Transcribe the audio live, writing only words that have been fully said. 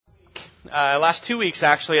last 2 weeks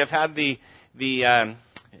actually, I've had the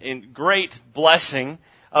great blessing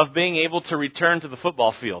of being able to return to the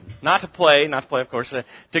football field. Not to play, of course,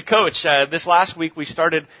 to coach. This last week we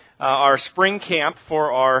started our spring camp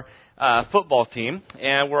for our football team,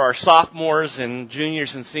 and where our sophomores and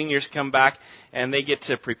juniors and seniors come back and they get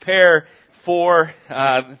to prepare for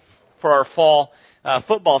our fall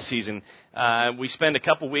football season. We spend a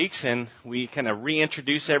couple weeks and we kind of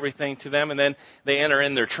reintroduce everything to them, and then they enter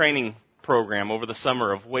in their training program over the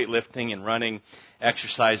summer of weightlifting and running,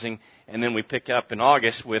 exercising, and then we pick up in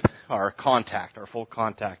August with our full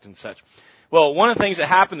contact and such. Well, one of the things that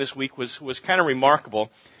happened this week was kind of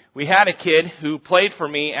remarkable. We had a kid who played for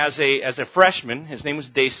me as a freshman. His name was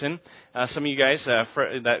Dason. Some of you guys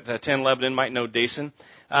that attend Lebanon might know Dason.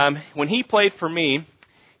 When he played for me,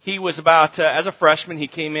 he was about, as a freshman, he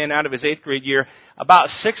came in out of his 8th grade year, about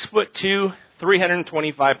 6'2",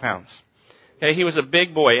 325 pounds. Okay, he was a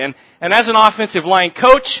big boy. And as an offensive line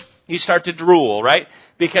coach, you start to drool, right?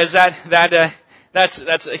 Because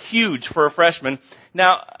that's huge for a freshman.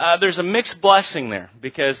 Now, there's a mixed blessing there,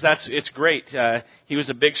 because it's great. He was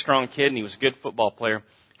a big, strong kid, and he was a good football player.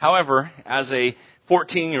 However, as a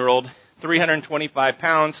 14-year-old, 325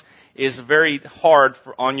 pounds is very hard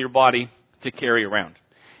on your body to carry around.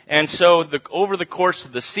 And so over the course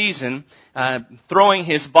of the season, throwing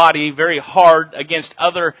his body very hard against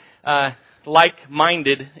other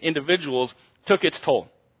like-minded individuals took its toll.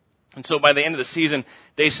 And so by the end of the season,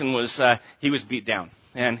 Dason was beat down.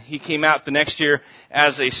 And he came out the next year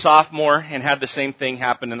as a sophomore and had the same thing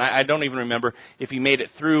happen. And I don't even remember if he made it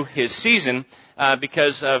through his season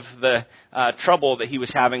because of the trouble that he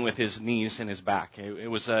was having with his knees and his back. It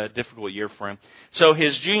was a difficult year for him. So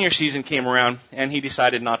his junior season came around, and he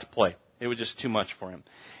decided not to play. It was just too much for him.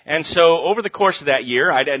 And so over the course of that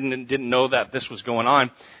year, I didn't know that this was going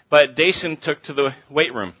on, but Dason took to the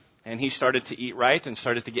weight room. And he started to eat right and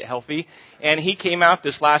started to get healthy. And he came out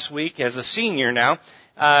this last week as a senior now.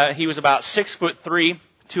 He was about 6'3",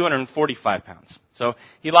 245 pounds. So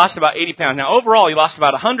he lost about 80 pounds. Now overall, he lost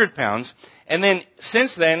about 100 pounds. And then,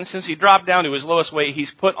 since he dropped down to his lowest weight,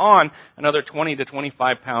 he's put on another 20 to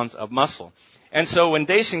 25 pounds of muscle. And so when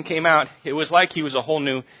Dason came out, it was like he was a whole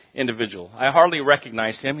new individual. I hardly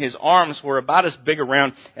recognized him. His arms were about as big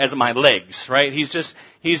around as my legs, right?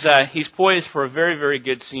 He's poised for a very, very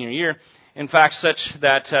good senior year. In fact, such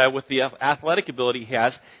that with the athletic ability he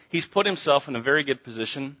has, he's put himself in a very good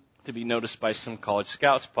position to be noticed by some college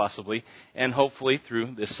scouts possibly. And hopefully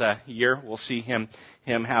through this year, we'll see him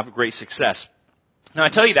have great success. Now, I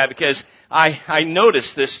tell you that because I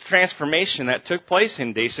noticed this transformation that took place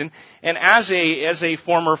in Dason, and as a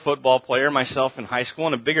former football player myself in high school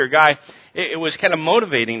and a bigger guy, it was kind of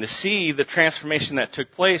motivating to see the transformation that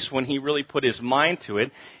took place when he really put his mind to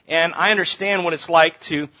it. And I understand what it's like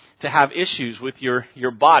to have issues with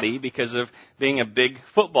your body because of being a big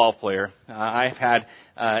football player. I've had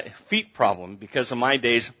feet problem because of my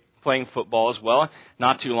days playing football as well.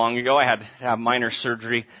 Not too long ago, I had to have minor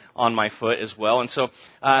surgery on my foot as well. And so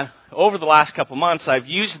over the last couple months, I've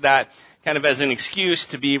used that kind of as an excuse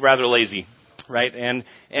to be rather lazy, right?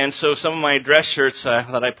 And so some of my dress shirts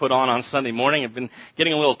that I put on Sunday morning have been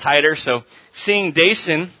getting a little tighter. So seeing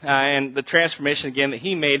Dason and the transformation again that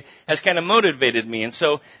he made has kind of motivated me. And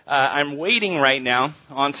so I'm waiting right now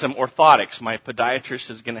on some orthotics. My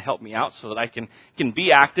podiatrist is going to help me out so that I can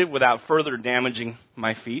be active without further damaging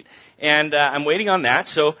my feet. And I'm waiting on that.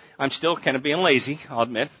 So I'm still kind of being lazy, I'll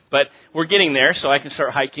admit. But we're getting there so I can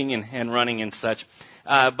start hiking and running and such.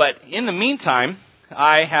 But in the meantime,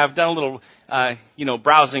 I have done a little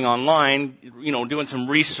browsing online, doing some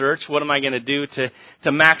research. What am I going to do to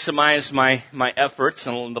maximize my efforts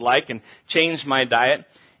and the like and change my diet?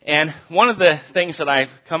 And one of the things that I've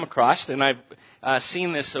come across, and I've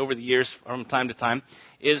seen this over the years from time to time,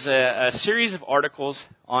 is a series of articles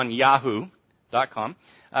on Yahoo.com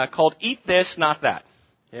called Eat This, Not That.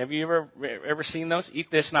 Have you ever seen those? Eat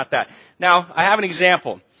This, Not That. Now, I have an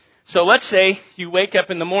example. So let's say you wake up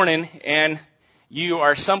in the morning and you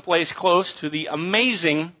are someplace close to the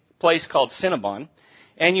amazing place called Cinnabon,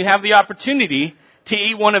 and you have the opportunity to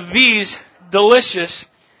eat one of these delicious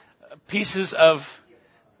pieces of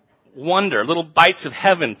wonder, little bites of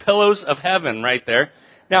heaven, pillows of heaven right there.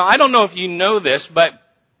 Now, I don't know if you know this, but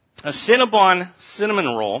a Cinnabon cinnamon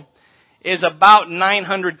roll is about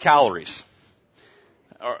 900 calories,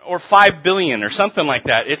 or 5 billion, or something like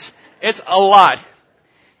that. It's a lot.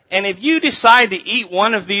 And if you decide to eat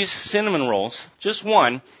one of these cinnamon rolls, just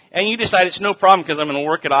one, and you decide it's no problem because I'm going to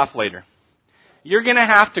work it off later, you're going to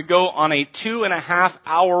have to go on a 2.5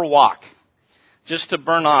 hour walk just to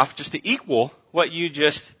burn off, just to equal what you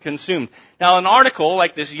just consumed. Now, an article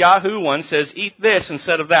like this Yahoo one says, eat this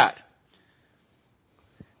instead of that.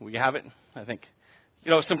 We have it, I think.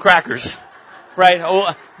 Some crackers. Right?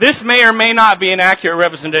 Well, this may or may not be an accurate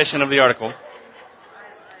representation of the article.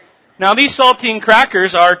 Now, these saltine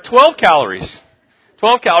crackers are 12 calories.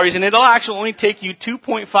 12 calories, and it'll actually only take you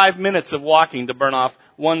 2.5 minutes of walking to burn off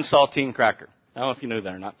one saltine cracker. I don't know if you knew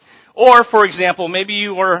that or not. Or, for example, maybe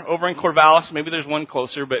you were over in Corvallis. Maybe there's one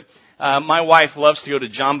closer, but my wife loves to go to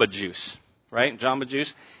Jamba Juice, right? Jamba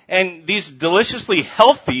Juice. And these deliciously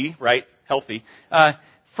healthy, right,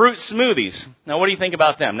 fruit smoothies. Now, what do you think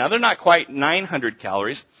about them? Now, they're not quite 900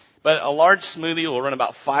 calories, but a large smoothie will run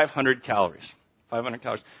about 500 calories. 500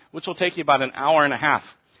 calories, which will take you about an hour and a half.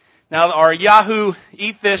 Now, our Yahoo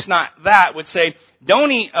Eat This, Not That would say, don't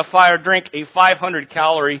eat drink a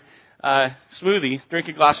 500-calorie smoothie, drink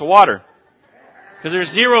a glass of water. Because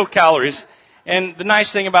there's 0 calories. And the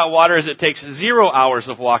nice thing about water is it takes 0 hours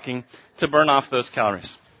of walking to burn off those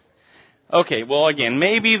calories. Okay, well, again,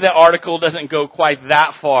 maybe the article doesn't go quite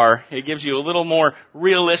that far. It gives you a little more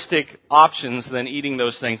realistic options than eating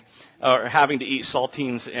those things or having to eat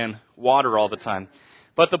saltines and water all the time.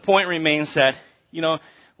 But the point remains that,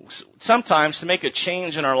 sometimes to make a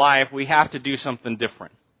change in our life, we have to do something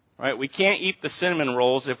different. Right? We can't eat the cinnamon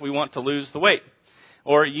rolls if we want to lose the weight.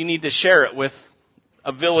 Or you need to share it with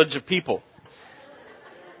a village of people.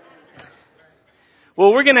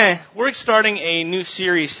 Well, we're starting a new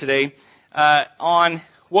series today on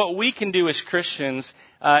what we can do as Christians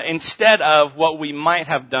instead of what we might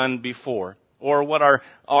have done before, or what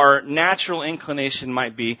our natural inclination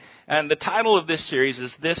might be. And the title of this series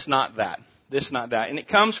is This, Not That. This, Not That. And it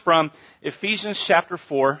comes from Ephesians chapter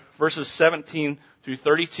 4, verses 17 through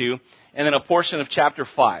 32, and then a portion of chapter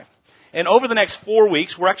 5. And over the next 4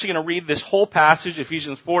 weeks, we're actually going to read this whole passage,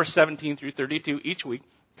 Ephesians 4, 17 through 32, each week.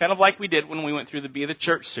 Kind of like we did when we went through the Be the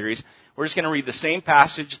Church series. We're just going to read the same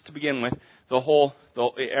passage to begin with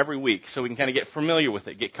every week, so we can kind of get familiar with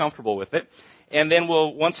it, get comfortable with it. And then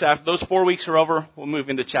once after those 4 weeks are over, we'll move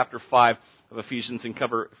into chapter 5 of Ephesians and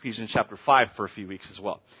cover Ephesians chapter 5 for a few weeks as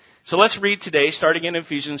well. So let's read today, starting in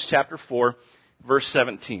Ephesians chapter 4, verse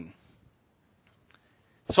 17.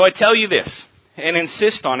 So I tell you this, and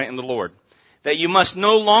insist on it in the Lord, that you must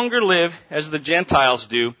no longer live as the Gentiles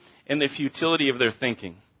do in the futility of their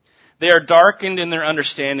thinking. They are darkened in their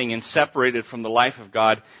understanding and separated from the life of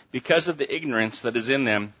God because of the ignorance that is in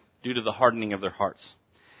them due to the hardening of their hearts.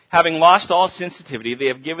 Having lost all sensitivity, they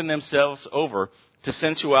have given themselves over to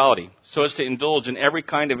sensuality, so as to indulge in every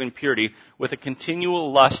kind of impurity with a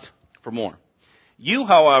continual lust for more. You,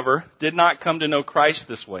 however, did not come to know Christ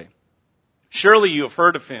this way. Surely you have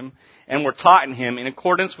heard of him and were taught in him in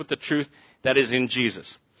accordance with the truth that is in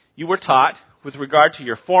Jesus. You were taught, with regard to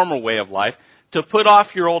your former way of life, to put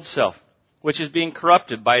off your old self, which is being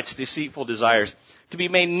corrupted by its deceitful desires, to be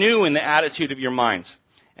made new in the attitude of your minds,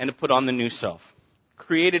 and to put on the new self,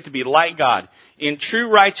 created to be like God, in true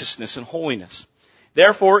righteousness and holiness.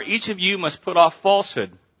 Therefore, each of you must put off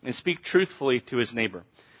falsehood and speak truthfully to his neighbor,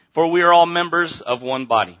 for we are all members of one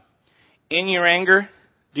body. In your anger,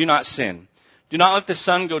 do not sin. Do not let the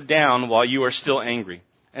sun go down while you are still angry,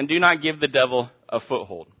 and do not give the devil a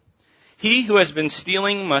foothold. He who has been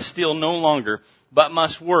stealing must steal no longer, but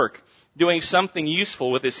must work, doing something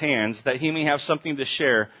useful with his hands, that he may have something to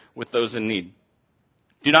share with those in need.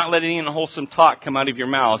 Do not let any unwholesome talk come out of your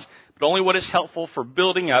mouths, but only what is helpful for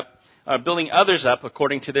building others up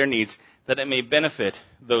according to their needs, that it may benefit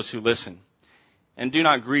those who listen. And do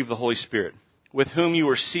not grieve the Holy Spirit, with whom you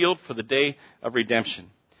were sealed for the day of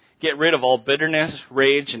redemption. Get rid of all bitterness,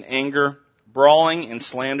 rage, and anger, brawling and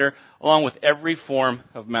slander, along with every form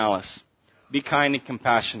of malice. Be kind and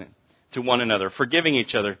compassionate to one another, forgiving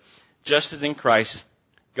each other, just as in Christ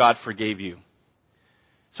God forgave you.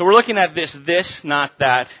 So we're looking at this, not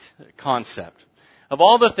that concept. Of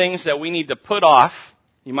all the things that we need to put off,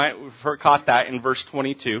 you might have caught that in verse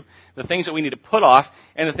 22, the things that we need to put off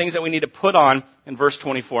and the things that we need to put on in verse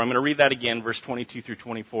 24. I'm going to read that again, verse 22 through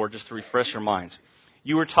 24, just to refresh your minds.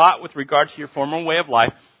 You were taught with regard to your former way of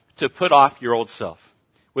life to put off your old self,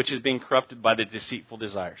 which is being corrupted by the deceitful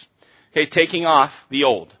desires. Okay, taking off the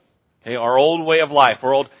old. Okay, our old way of life,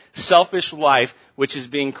 our old selfish life, which is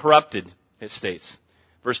being corrupted, it states.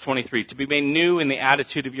 Verse 23, to be made new in the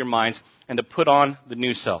attitude of your minds and to put on the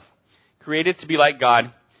new self, created to be like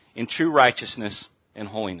God in true righteousness and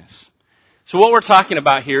holiness. So what we're talking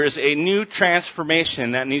about here is a new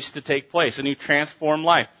transformation that needs to take place, a new transformed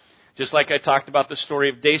life. Just like I talked about the story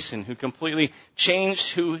of Dason, who completely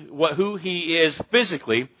changed who he is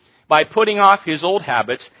physically by putting off his old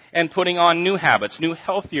habits and putting on new habits, new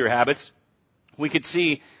healthier habits we could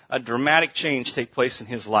see a dramatic change take place in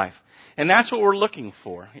his life. And that's what we're looking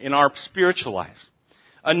for in our spiritual lives.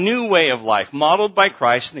 A new way of life modeled by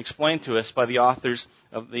Christ and explained to us by the authors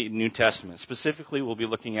of the New Testament. Specifically, we'll be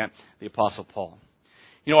looking at the Apostle Paul.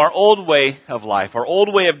 You know, our old way of life, our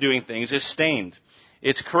old way of doing things is stained.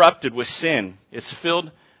 It's corrupted with sin. It's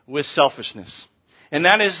filled with selfishness. And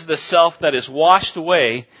that is the self that is washed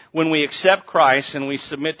away when we accept Christ and we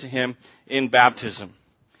submit to Him in baptism.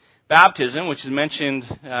 Baptism, which is mentioned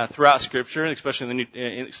throughout Scripture,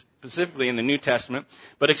 especially specifically in the New Testament,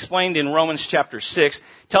 but explained in Romans chapter 6,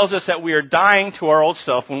 tells us that we are dying to our old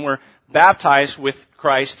self when we're baptized with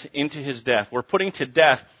Christ into His death. We're putting to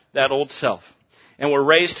death that old self, and we're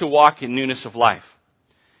raised to walk in newness of life.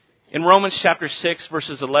 In Romans chapter 6,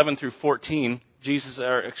 verses 11 through 14,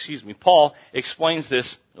 Paul explains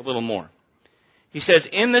this a little more. He says,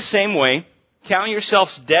 "In the same way, count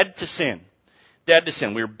yourselves dead to sin." Dead to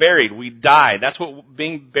sin. We were buried. We died. That's what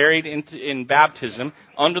being buried in baptism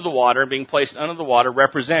under the water, being placed under the water,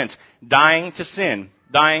 represents. Dying to sin.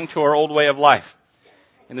 Dying to our old way of life.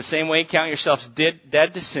 In the same way, count yourselves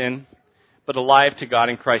dead to sin, but alive to God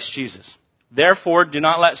in Christ Jesus. Therefore, do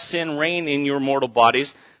not let sin reign in your mortal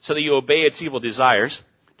bodies, so that you obey its evil desires.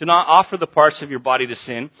 Do not offer the parts of your body to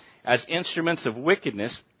sin as instruments of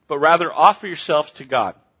wickedness, but rather offer yourselves to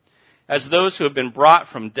God as those who have been brought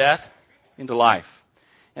from death into life,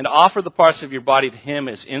 and offer the parts of your body to Him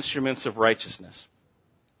as instruments of righteousness.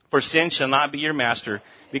 For sin shall not be your master,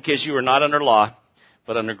 because you are not under law,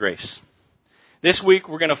 but under grace. This week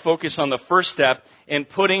we're going to focus on the first step in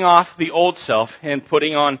putting off the old self and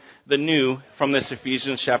putting on the new from this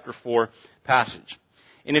Ephesians chapter 4 passage.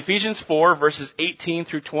 In Ephesians 4, verses 18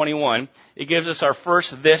 through 21, it gives us our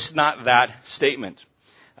first this, not that statement.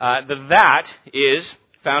 The that is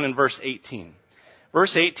found in verse 18.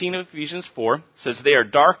 Verse 18 of Ephesians 4 says, "They are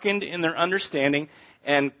darkened in their understanding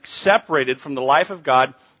and separated from the life of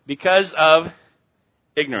God because of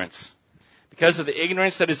ignorance." Because of the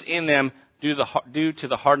ignorance that is in them due to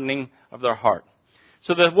the hardening of their heart.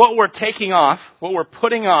 So that what we're taking off, what we're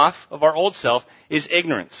putting off of our old self is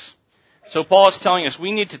ignorance. So Paul is telling us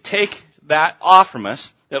we need to take that off from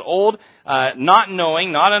us, that old not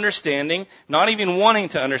knowing, not understanding, not even wanting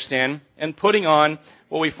to understand, and putting on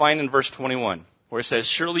what we find in verse 21. Where it says,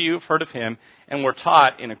 "Surely you have heard of Him and were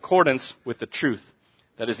taught in accordance with the truth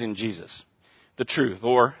that is in Jesus." The truth,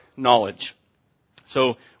 or knowledge.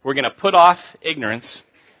 So we're going to put off ignorance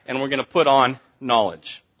and we're going to put on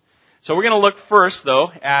knowledge. So we're going to look first,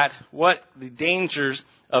 though, at what the dangers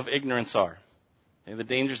of ignorance are. Okay, the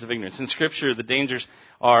dangers of ignorance. In Scripture, the dangers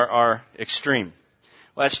are extreme.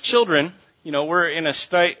 Well, as children, you know, we're in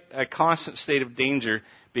a constant state of danger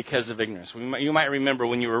because of ignorance. You might remember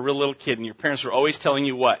when you were a real little kid and your parents were always telling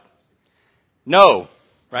you what? No,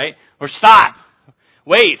 right? Or stop,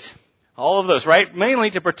 wait, all of those, right? Mainly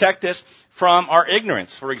to protect us from our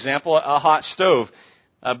ignorance. For example, a hot stove,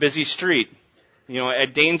 a busy street, you know, a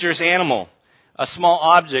dangerous animal, a small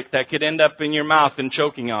object that could end up in your mouth and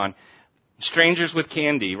choking on, strangers with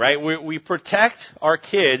candy, right? We protect our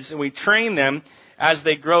kids and we train them as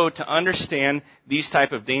they grow to understand these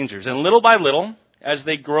type of dangers. And little by little, as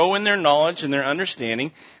they grow in their knowledge and their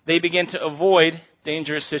understanding, they begin to avoid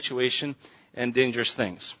dangerous situations and dangerous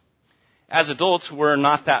things. As adults, we're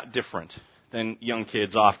not that different than young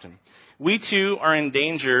kids often. We too are in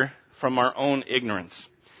danger from our own ignorance.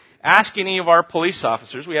 Ask any of our police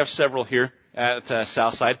officers, we have several here at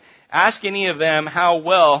Southside, ask any of them how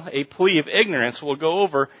well a plea of ignorance will go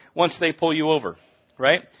over once they pull you over,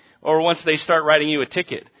 right? Or once they start writing you a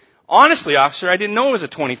ticket. Honestly, officer, I didn't know it was a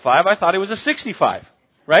 25. I thought it was a 65,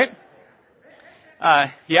 right?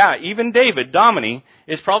 Even David, Domini,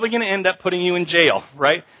 is probably going to end up putting you in jail,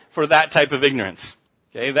 right? For that type of ignorance.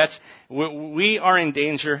 Okay, we are in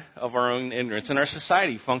danger of our own ignorance, and our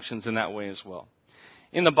society functions in that way as well.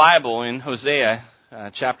 In the Bible, in Hosea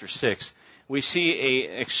chapter 6, we see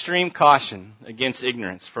an extreme caution against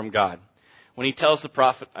ignorance from God. When he tells the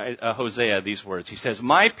prophet Hosea these words, he says,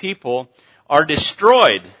 "My people are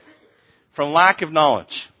destroyed from lack of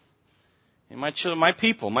knowledge." And my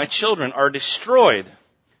children are destroyed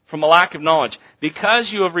from a lack of knowledge.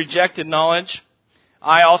 Because you have rejected knowledge,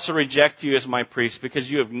 I also reject you as my priest. Because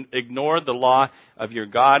you have ignored the law of your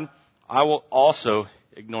God, I will also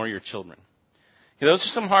ignore your children. Okay, those are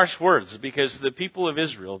some harsh words because the people of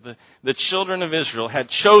Israel, the children of Israel, had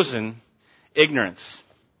chosen ignorance.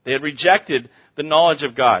 They had rejected the knowledge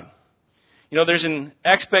of God. You know, there's an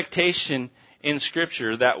expectation in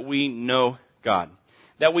Scripture that we know God,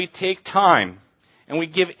 that we take time and we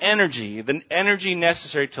give energy, the energy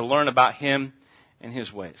necessary to learn about Him and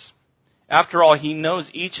His ways. After all, He knows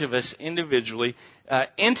each of us individually,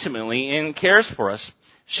 intimately, and cares for us.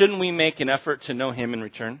 Shouldn't we make an effort to know Him in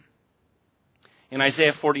return? In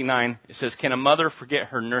Isaiah 49, it says, "Can a mother forget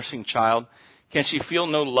her nursing child? Can she feel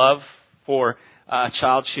no love for a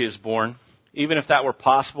child she has born? Even if that were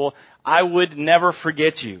possible, I would never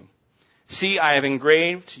forget you. See, I have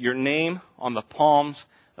engraved your name on the palms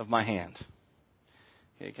of my hand."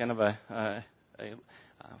 Okay, kind of a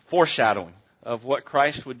foreshadowing of what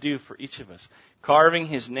Christ would do for each of us, carving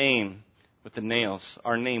His name with the nails,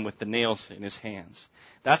 our name with the nails in His hands.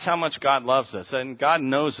 That's how much God loves us, and God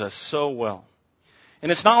knows us so well.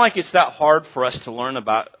 And it's not like it's that hard for us to learn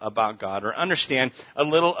about God or understand a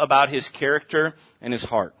little about His character and His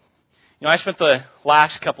heart. You know, I spent the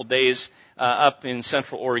last couple days up in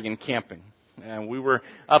Central Oregon camping. We were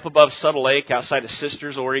up above Subtle Lake outside of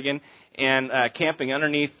Sisters, Oregon, and camping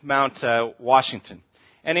underneath Mount Washington.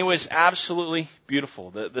 And it was absolutely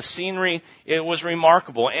beautiful. The scenery, it was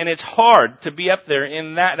remarkable. And it's hard to be up there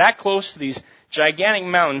in that close to these gigantic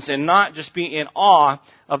mountains and not just be in awe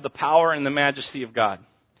of the power and the majesty of God.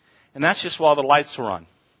 And that's just while the lights were on,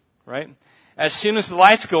 right? As soon as the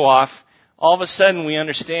lights go off, all of a sudden we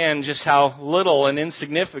understand just how little and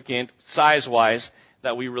insignificant, size-wise,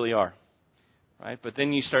 that we really are, right? But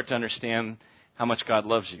then you start to understand how much God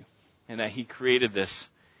loves you and that He created this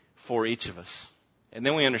for each of us. And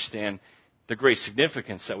then we understand the great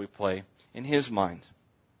significance that we play in His mind.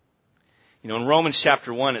 You know, in Romans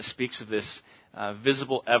chapter 1, it speaks of this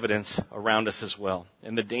visible evidence around us as well,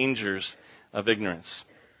 and the dangers of ignorance.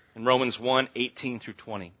 In Romans 1:18 through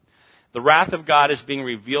 20. "The wrath of God is being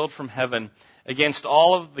revealed from heaven against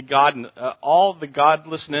all the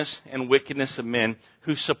godlessness and wickedness of men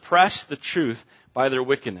who suppress the truth by their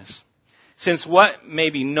wickedness. Since what may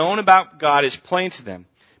be known about God is plain to them,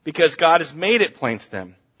 because God has made it plain to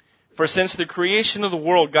them. For since the creation of the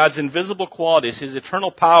world, God's invisible qualities, His eternal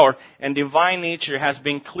power and divine nature has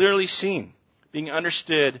been clearly seen, being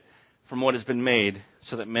understood from what has been made,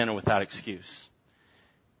 so that men are without excuse."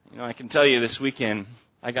 You know, I can tell you this weekend,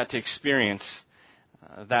 I got to experience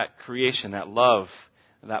that creation, that love,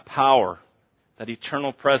 that power, that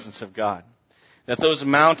eternal presence of God. That those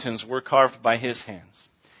mountains were carved by His hands.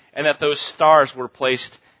 And that those stars were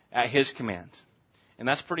placed at His command. And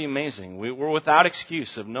that's pretty amazing. We're without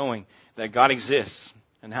excuse of knowing that God exists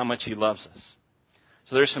and how much He loves us.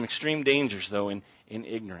 So there's some extreme dangers, though, in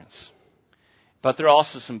ignorance. But there are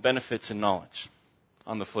also some benefits in knowledge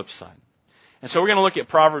on the flip side. And so we're going to look at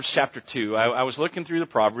Proverbs chapter 2. I was looking through the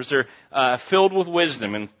Proverbs. They're filled with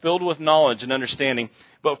wisdom and filled with knowledge and understanding.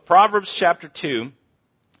 But Proverbs chapter 2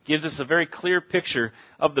 gives us a very clear picture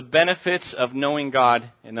of the benefits of knowing God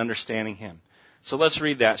and understanding Him. So let's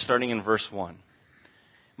read that starting in verse 1.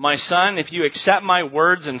 "My son, if you accept my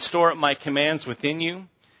words and store up my commands within you,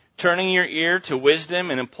 turning your ear to wisdom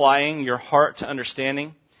and applying your heart to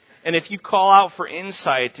understanding, and if you call out for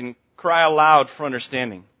insight and cry aloud for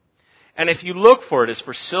understanding, and if you look for it as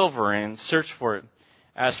for silver and search for it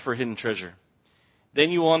as for hidden treasure, then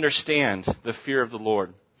you will understand the fear of the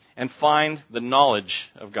Lord and find the knowledge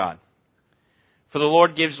of God. For the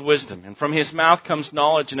Lord gives wisdom, and from His mouth comes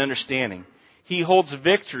knowledge and understanding. He holds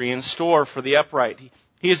victory in store for the upright.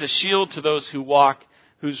 He is a shield to those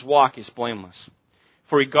whose walk is blameless.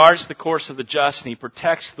 For He guards the course of the just, and He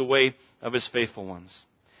protects the way of His faithful ones.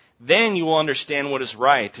 Then you will understand what is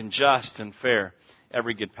right and just and fair,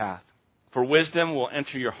 every good path. For wisdom will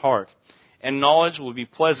enter your heart, and knowledge will be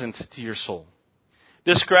pleasant to your soul.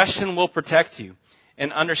 Discretion will protect you,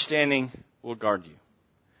 and understanding will guard you."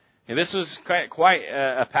 And this was quite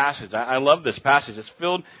a passage. I love this passage. It's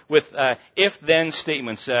filled with if-then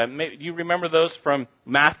statements. Do you remember those from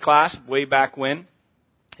math class way back when?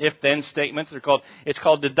 If-then statements. It's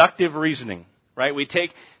called deductive reasoning, right? We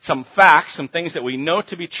take some facts, some things that we know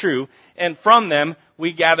to be true, and from them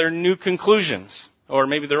we gather new conclusions. Or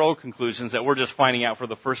maybe they're old conclusions that we're just finding out for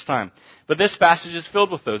the first time. But this passage is filled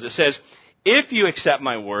with those. It says, "If you accept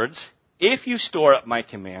my words, if you store up my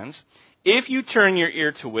commands, if you turn your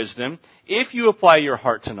ear to wisdom, if you apply your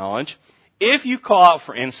heart to knowledge, if you call out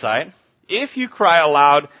for insight, if you cry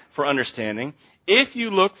aloud for understanding, if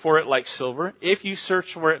you look for it like silver, if you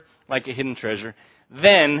search for it like a hidden treasure,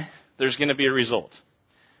 then there's going to be a result."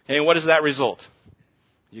 Okay, what is that result?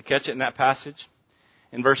 You catch it in that passage?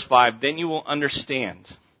 In verse 5, "Then you will understand."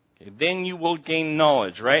 Okay, then you will gain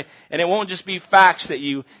knowledge, right? And it won't just be facts that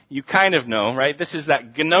you kind of know, right? This is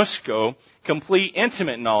that gnosko, complete,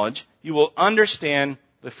 intimate knowledge. You will understand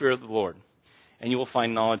the fear of the Lord, and you will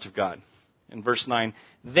find knowledge of God. In verse 9,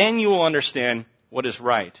 "Then you will understand what is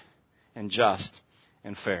right and just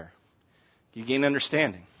and fair." You gain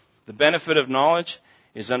understanding. The benefit of knowledge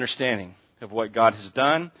is understanding. of what God has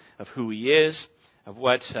done, of who He is, of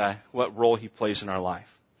what role He plays in our life.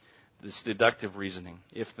 This deductive reasoning,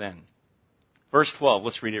 if then. Verse 12,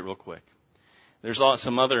 let's read it real quick. There's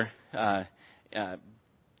some other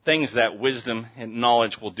things that wisdom and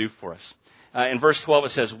knowledge will do for us. In verse 12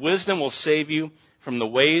 it says, wisdom will save you from the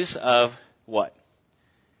ways of what?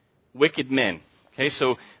 Wicked men. Okay,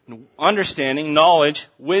 so understanding, knowledge,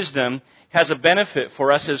 wisdom has a benefit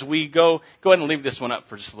for us as we go ahead and leave this one up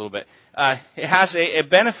for just a little bit. It has a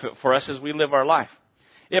benefit for us as we live our life.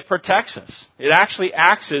 It protects us. It actually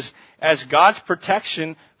acts as God's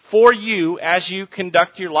protection for you as you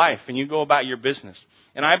conduct your life and you go about your business.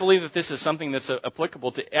 And I believe that this is something that's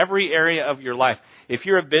applicable to every area of your life. If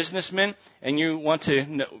you're a businessman and you want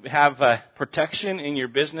to have protection in your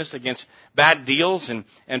business against bad deals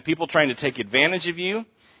and people trying to take advantage of you,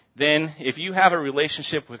 then if you have a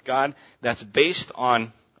relationship with God that's based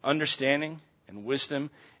on understanding and wisdom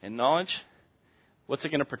and knowledge, what's it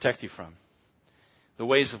going to protect you from? The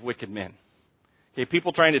ways of wicked men. Okay,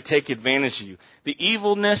 people trying to take advantage of you. The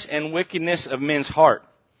evilness and wickedness of men's heart.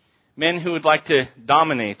 Men who would like to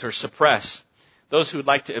dominate or suppress. Those who would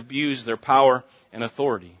like to abuse their power and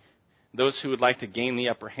authority. Those who would like to gain the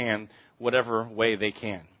upper hand whatever way they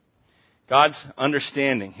can. God's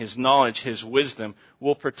understanding, His knowledge, His wisdom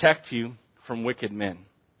will protect you from wicked men.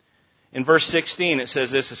 In verse 16 it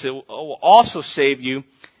says this, it says, it will also save you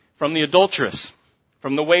from the adulteress,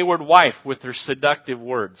 from the wayward wife with her seductive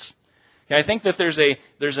words. Okay, I think that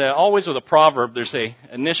there's always with a proverb, there's a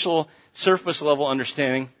initial surface level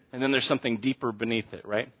understanding, and then there's something deeper beneath it,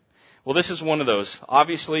 right? Well, this is one of those.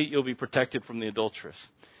 Obviously, you'll be protected from the adulteress.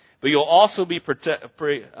 But you'll also be protected,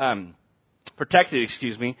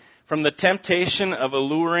 from the temptation of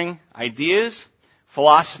alluring ideas,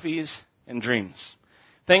 philosophies, and dreams.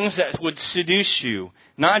 Things that would seduce you,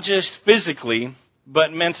 not just physically,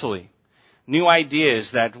 but mentally. New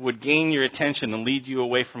ideas that would gain your attention and lead you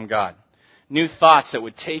away from God. New thoughts that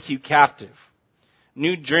would take you captive.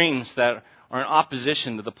 New dreams that are in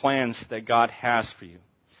opposition to the plans that God has for you.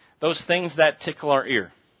 Those things that tickle our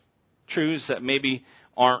ear. Truths that maybe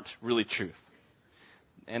aren't really truth.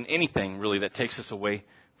 And anything really that takes us away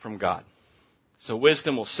from God. So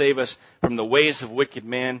wisdom will save us from the ways of wicked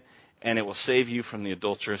men, and it will save you from the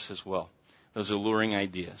adulteress as well. Those alluring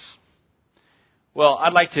ideas. Well,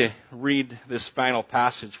 I'd like to read this final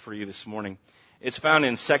passage for you this morning. It's found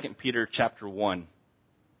in 2 Peter chapter 1.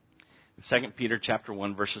 2 Peter chapter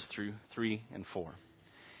 1, verses 3 and 4.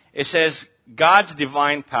 It says, God's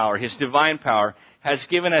divine power, His divine power, has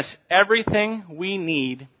given us everything we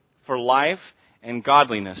need for life and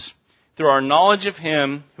godliness through our knowledge of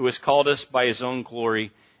Him who has called us by His own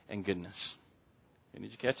glory and goodness.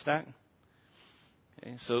 Did you catch that?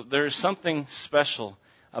 Okay, so there's something special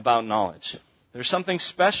about knowledge. There's something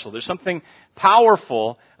special. There's something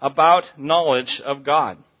powerful about knowledge of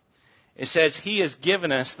God. It says He has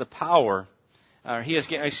given us the power, His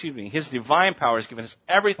divine power has given us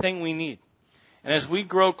everything we need. And as we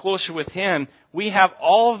grow closer with Him, we have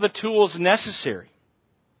all of the tools necessary.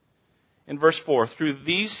 In verse 4, through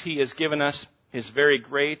these He has given us His very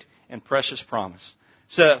great and precious promise,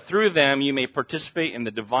 so that through them you may participate in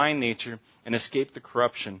the divine nature and escape the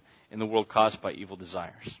corruption in the world caused by evil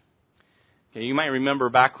desires. Okay, you might remember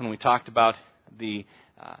back when we talked about the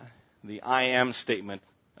I am statement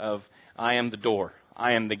of I am the door,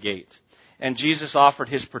 I am the gate. And Jesus offered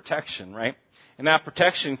His protection, right? And that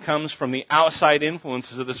protection comes from the outside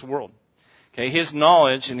influences of this world. Okay, His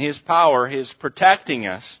knowledge and His power is protecting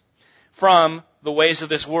us from the ways of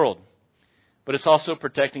this world. But it's also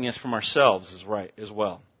protecting us from ourselves as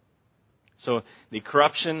well. So the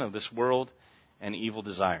corruption of this world and evil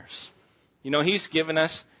desires. You know, He's given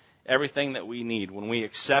us everything that we need. When we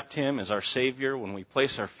accept Him as our Savior, when we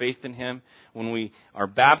place our faith in Him, when we are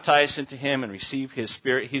baptized into Him and receive His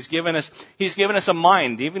Spirit, He's given us a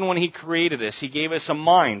mind. Even when He created us, He gave us a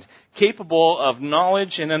mind capable of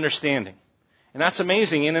knowledge and understanding. And that's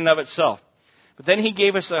amazing in and of itself. But then He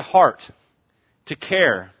gave us a heart to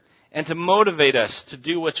care and to motivate us to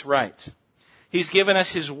do what's right. He's given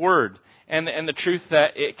us His Word and the truth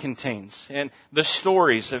that it contains, and the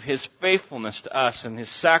stories of His faithfulness to us and His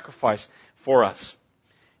sacrifice for us.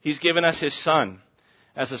 He's given us His Son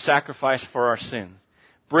as a sacrifice for our sin,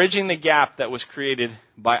 bridging the gap that was created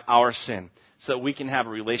by our sin so that we can have a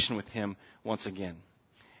relation with Him once again.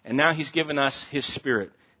 And now He's given us His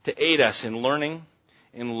Spirit to aid us in learning,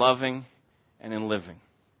 in loving, and in living.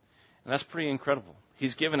 And that's pretty incredible.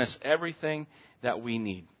 He's given us everything that we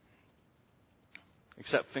need.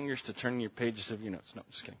 Except fingers to turn your pages of your notes. No,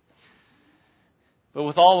 just kidding. But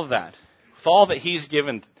with all of that, with all that He's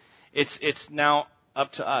given, it's now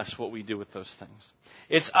up to us what we do with those things.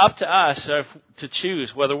 It's up to us to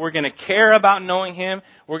choose whether we're going to care about knowing Him,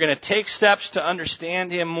 we're going to take steps to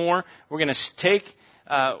understand Him more, we're going to take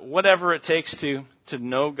whatever it takes to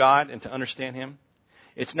know God and to understand Him.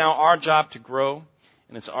 It's now our job to grow,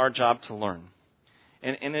 and it's our job to learn.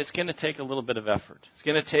 And it's going to take a little bit of effort. It's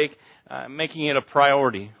going to take making it a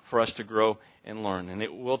priority for us to grow and learn, and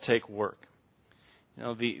it will take work. You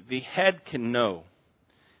know, the head can know,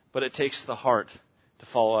 but it takes the heart to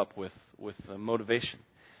follow up with motivation.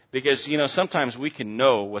 Because, you know, sometimes we can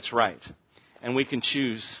know what's right, and we can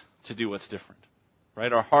choose to do what's different.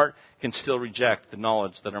 Right? Our heart can still reject the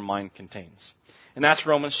knowledge that our mind contains. And that's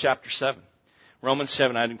Romans chapter 7. Romans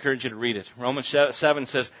 7, I'd encourage you to read it. Romans 7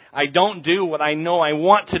 says, I don't do what I know I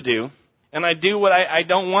want to do, and I do what I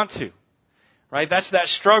don't want to. Right? That's that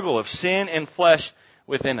struggle of sin and flesh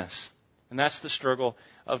within us. And that's the struggle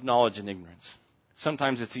of knowledge and ignorance.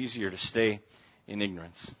 Sometimes it's easier to stay in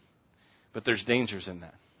ignorance. But there's dangers in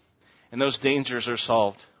that. And those dangers are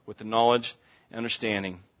solved with the knowledge and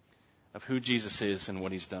understanding of who Jesus is and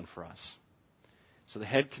what He's done for us. So the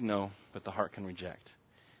head can know, but the heart can reject.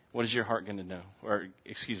 What is your heart going to know?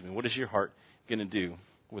 What is your heart going to do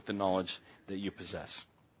with the knowledge that you possess?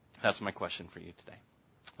 That's my question for you today.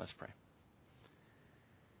 Let's pray.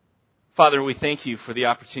 Father, we thank You for the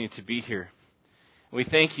opportunity to be here. We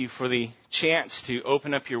thank You for the chance to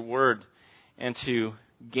open up Your Word and to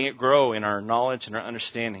grow in our knowledge and our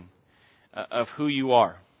understanding of who You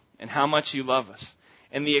are and how much You love us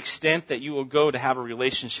and the extent that You will go to have a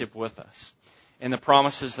relationship with us and the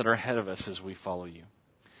promises that are ahead of us as we follow You.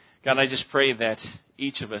 God, I just pray that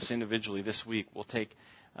each of us individually this week will take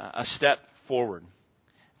a step forward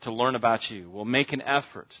to learn about You. We'll make an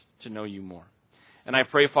effort to know You more. And I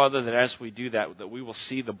pray, Father, that as we do that, that we will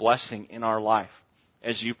see the blessing in our life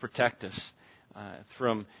as You protect us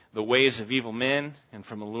from the ways of evil men and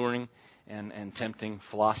from alluring and tempting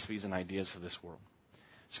philosophies and ideas of this world.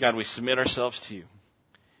 So, God, we submit ourselves to You.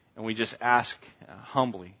 And we just ask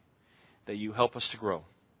humbly that You help us to grow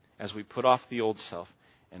as we put off the old self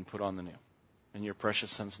and put on the new. In Your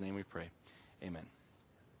precious Son's name we pray. Amen.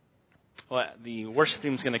 Well, the worship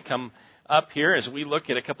team is going to come up here as we look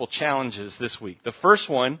at a couple challenges this week. The first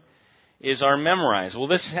one is our memorize. Well,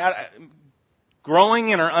 growing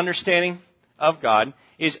in our understanding of God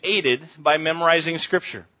is aided by memorizing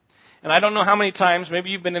Scripture. And I don't know how many times,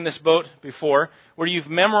 maybe you've been in this boat before, where you've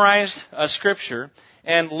memorized a Scripture,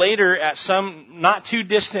 and later at some not too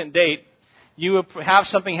distant date, you have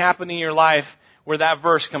something happen in your life where that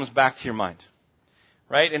verse comes back to your mind.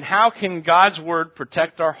 Right? And how can God's Word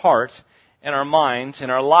protect our heart and our minds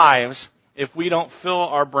and our lives if we don't fill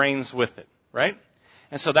our brains with it? Right?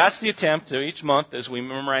 And so that's the attempt each month as we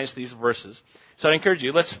memorize these verses. So I encourage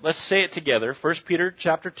you, let's say it together. 1 Peter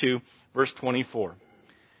chapter 2, verse 24.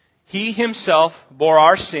 He Himself bore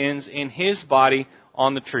our sins in His body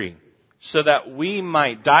on the tree, so that we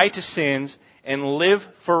might die to sins and live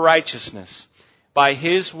for righteousness. By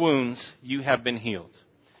His wounds you have been healed.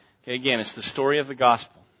 Okay, again, it's the story of the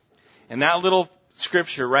gospel. And that little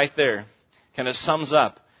scripture right there kind of sums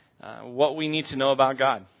up what we need to know about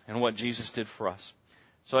God and what Jesus did for us.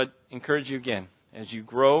 So I'd encourage you again, as you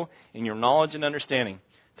grow in your knowledge and understanding,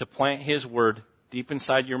 to plant His Word deep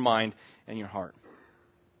inside your mind and your heart.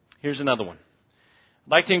 Here's another one.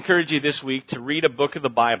 I'd like to encourage you this week to read a book of the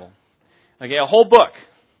Bible. Okay, a whole book.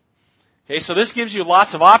 Okay, so this gives you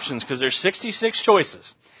lots of options because there's 66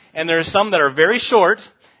 choices. And there are some that are very short,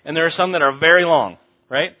 and there are some that are very long,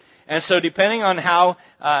 right? And so depending on how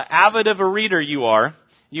avid of a reader you are,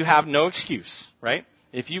 you have no excuse, right?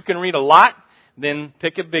 If you can read a lot, then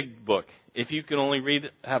pick a big book. If you can only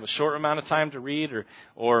have a short amount of time to read,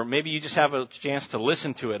 or maybe you just have a chance to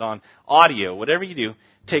listen to it on audio, whatever you do,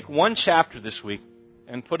 take one chapter this week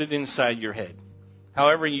and put it inside your head.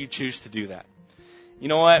 However you choose to do that. You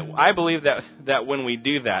know what? I believe that when we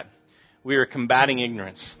do that, we are combating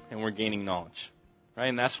ignorance and we're gaining knowledge. Right?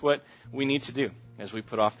 And that's what we need to do as we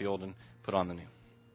put off the old and put on the new.